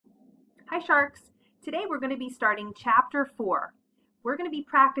Hi Sharks! Today we're going to be starting Chapter 4. We're going to be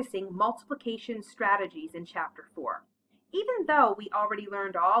practicing multiplication strategies in Chapter 4. Even though we already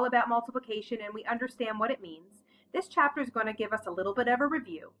learned all about multiplication and we understand what it means, this chapter is going to give us a little bit of a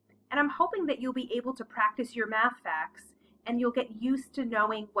review. And I'm hoping that you'll be able to practice your math facts and you'll get used to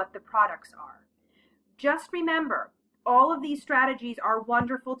knowing what the products are. Just remember, all of these strategies are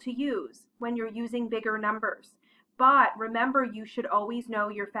wonderful to use when you're using bigger numbers. But remember, you should always know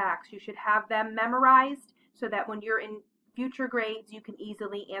your facts. You should have them memorized so that when you're in future grades, you can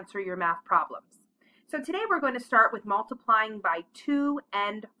easily answer your math problems. So today we're going to start with multiplying by 2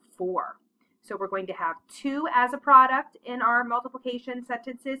 and 4. So we're going to have 2 as a product in our multiplication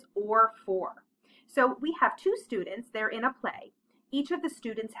sentences or 4. So we have 2 students. They're in a play. Each of the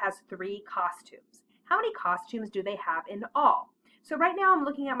students has 3 costumes. How many costumes do they have in all? So right now I'm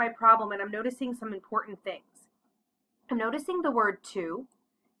looking at my problem and I'm noticing some important things. I'm noticing the word 2,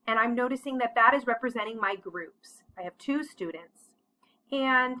 and I'm noticing that that is representing my groups. I have 2 students,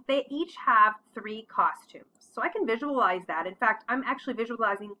 and they each have 3 costumes. So I can visualize that. In fact, I'm actually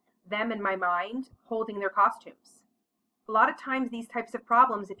visualizing them in my mind holding their costumes. A lot of times these types of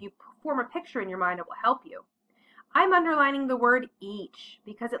problems, if you form a picture in your mind, it will help you. I'm underlining the word each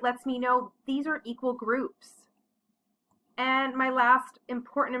because it lets me know these are equal groups. And my last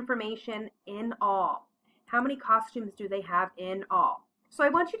important information, in all. How many costumes do they have in all? So I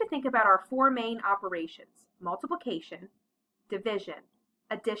want you to think about our 4 main operations: multiplication, division,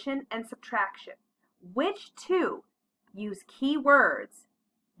 addition, and subtraction. Which 2 use keywords,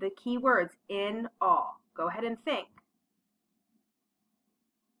 the keywords in all? Go ahead and think.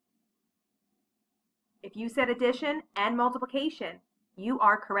 If you said addition and multiplication, you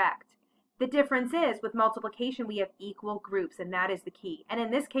are correct. The difference is with multiplication we have equal groups, and that is the key. And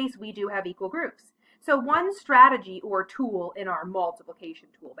in this case we do have equal groups. So one strategy or tool in our multiplication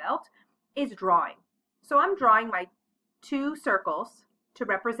tool belt is drawing. So I'm drawing my 2 circles to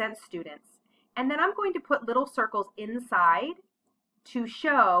represent students, and then I'm going to put little circles inside to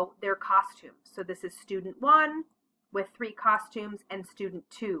show their costumes. So this is student 1 with 3 costumes and student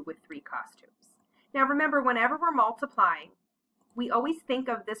 2 with 3 costumes. Now remember, whenever we're multiplying, we always think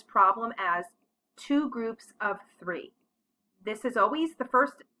of this problem as 2 groups of 3. This is always the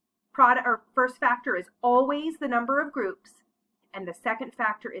first factor is always the number of groups, and the second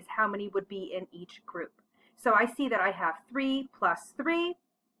factor is how many would be in each group. So I see that I have 3 plus 3.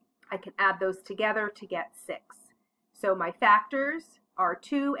 I can add those together to get 6. So my factors are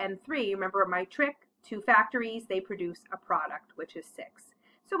 2 and 3. Remember my trick, 2 factories, they produce a product, which is 6.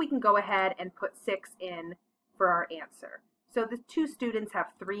 So we can go ahead and put 6 in for our answer. So the 2 students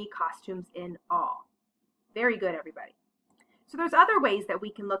have 3 costumes in all. Very good, everybody. So there's other ways that we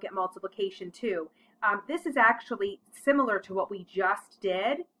can look at multiplication too. This is actually similar to what we just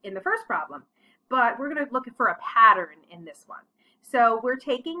did in the first problem, but we're going to look for a pattern in this one. So we're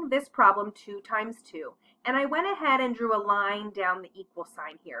taking this problem 2 times 2, and I went ahead and drew a line down the equal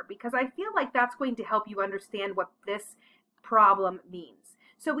sign here because I feel like that's going to help you understand what this problem means.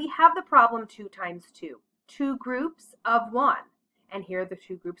 So we have the problem 2 times 2, 2 groups of 1, and here the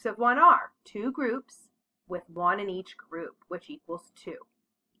 2 groups of 1 are 2 groups with 1 in each group, which equals 2.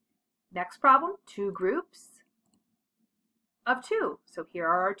 Next problem, 2 groups of 2. So here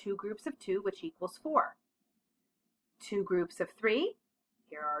are our 2 groups of 2, which equals 4. 2 groups of 3.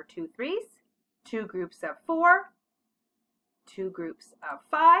 Here are 2 threes. 2 groups of 4. 2 groups of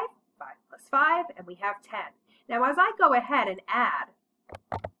 5. 5 plus 5, and we have 10. Now, as I go ahead and add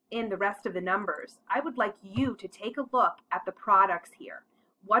in the rest of the numbers, I would like you to take a look at the products here.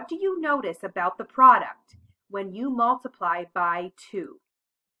 What do you notice about the product when you multiply by 2?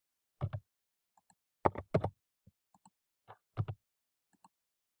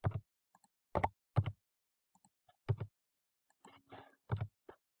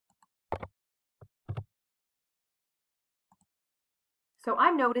 So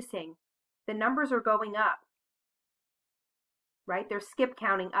I'm noticing the numbers are going up, right? They're skip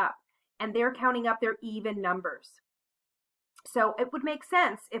counting up, and they're counting up their even numbers. So it would make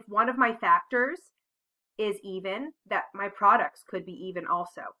sense if one of my factors is even, that my products could be even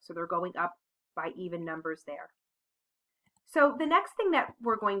also. So they're going up by even numbers there. So the next thing that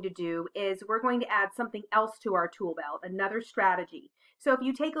we're going to do is we're going to add something else to our tool belt, another strategy. So if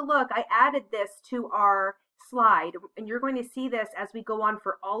you take a look, I added this to our slide, and you're going to see this as we go on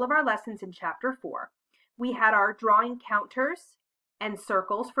for all of our lessons in Chapter 4. We had our drawing counters and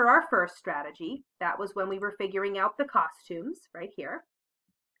circles for our first strategy. That was when we were figuring out the costumes right here.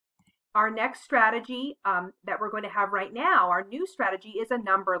 Our next strategy that we're going to have right now, our new strategy, is a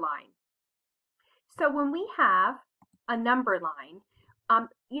number line. So when we have a number line,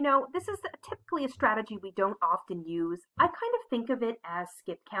 This is typically a strategy we don't often use. I kind of think of it as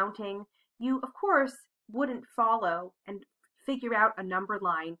skip counting. You, of course, wouldn't follow and figure out a number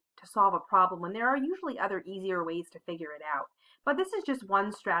line to solve a problem when there are usually other easier ways to figure it out. But this is just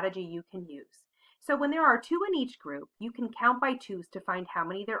one strategy you can use. So when there are 2 in each group, you can count by 2s to find how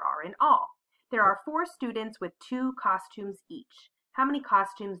many there are in all. There are 4 students with 2 costumes each. How many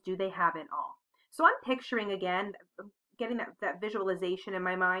costumes do they have in all? So I'm picturing again, getting that visualization in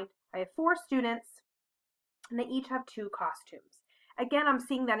my mind. I have 4 students and they each have 2 costumes. Again, I'm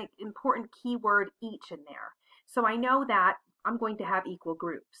seeing that important keyword each in there. So I know that I'm going to have equal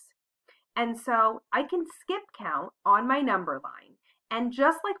groups. And so I can skip count on my number line. And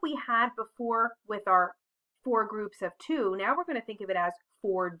just like we had before with our 4 groups of 2, now we're going to think of it as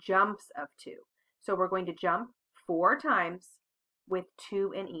 4 jumps of 2. So we're going to jump 4 times with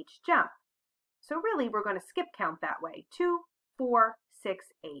 2 in each jump. So really we're going to skip count that way. 2, 4, 6,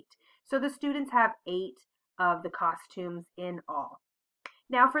 8. So the students have 8 of the costumes in all.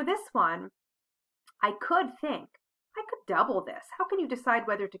 Now for this one, I could double this. How can you decide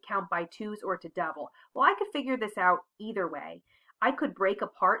whether to count by 2s or to double? Well, I could figure this out either way. I could break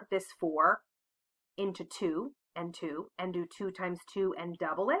apart this 4 into 2 and 2 and do 2 times 2 and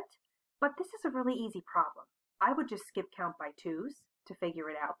double it. But this is a really easy problem. I would just skip count by 2s to figure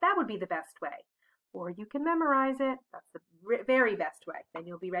it out. That would be the best way. Or you can memorize it. That's the very best way. Then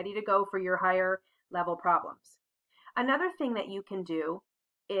you'll be ready to go for your higher level problems. Another thing that you can do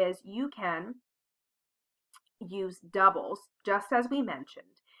is you can use doubles, just as we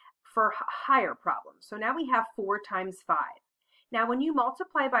mentioned, for higher problems. So now we have 4 times 5. Now when you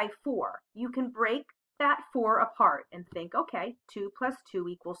multiply by 4, you can break that 4 apart and think, okay, 2 plus 2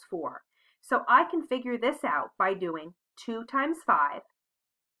 equals 4. So I can figure this out by doing 2 times 5,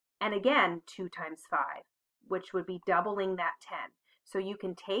 and again 2 times 5, which would be doubling that 10. So you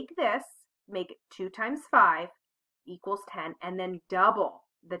can take this, make it 2 times 5 equals 10, and then double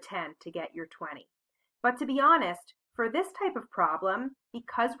the 10 to get your 20. But to be honest, for this type of problem,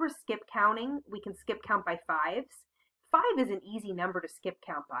 because we're skip counting, we can skip count by 5s. 5 is an easy number to skip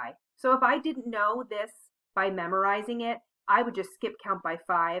count by. So if I didn't know this by memorizing it, I would just skip count by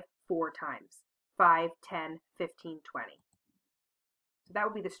 5 4 times. 5, 10, 15, 20. So that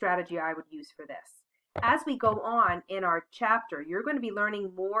would be the strategy I would use for this. As we go on in our chapter, you're going to be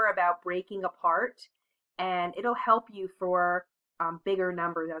learning more about breaking apart, and it'll help you for bigger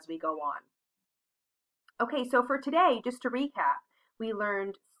numbers as we go on. Okay, so for today, just to recap, we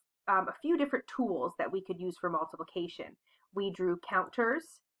learned a few different tools that we could use for multiplication. We drew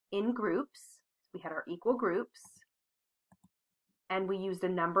counters in groups. We had our equal groups. And we used a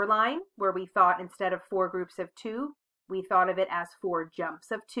number line where we thought instead of 4 groups of 2, we thought of it as 4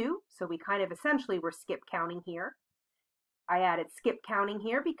 jumps of 2. So we kind of essentially were skip counting here. I added skip counting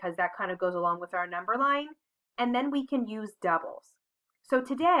here because that kind of goes along with our number line. And then we can use doubles. So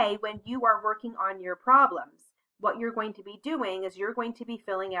today, when you are working on your problems, what you're going to be doing is you're going to be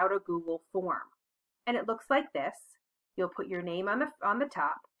filling out a Google form. And it looks like this. You'll put your name on the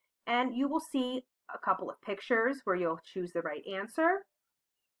top, and you will see a couple of pictures where you'll choose the right answer.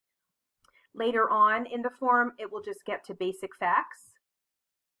 Later on in the form, it will just get to basic facts.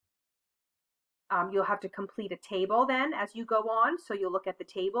 You'll have to complete a table then as you go on. So you'll look at the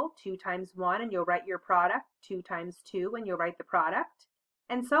table, 2 times 1, and you'll write your product, 2 times 2, and you'll write the product,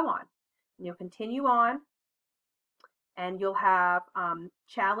 and so on. And you'll continue on, and you'll have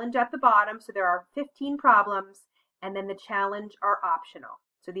challenge at the bottom. So there are 15 problems, and then the challenge are optional.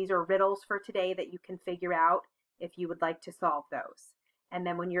 So these are riddles for today that you can figure out if you would like to solve those. And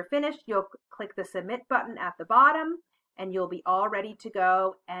then when you're finished, you'll click the submit button at the bottom, and you'll be all ready to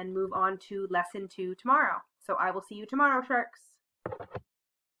go and move on to lesson 2 tomorrow. So I will see you tomorrow, Sharks.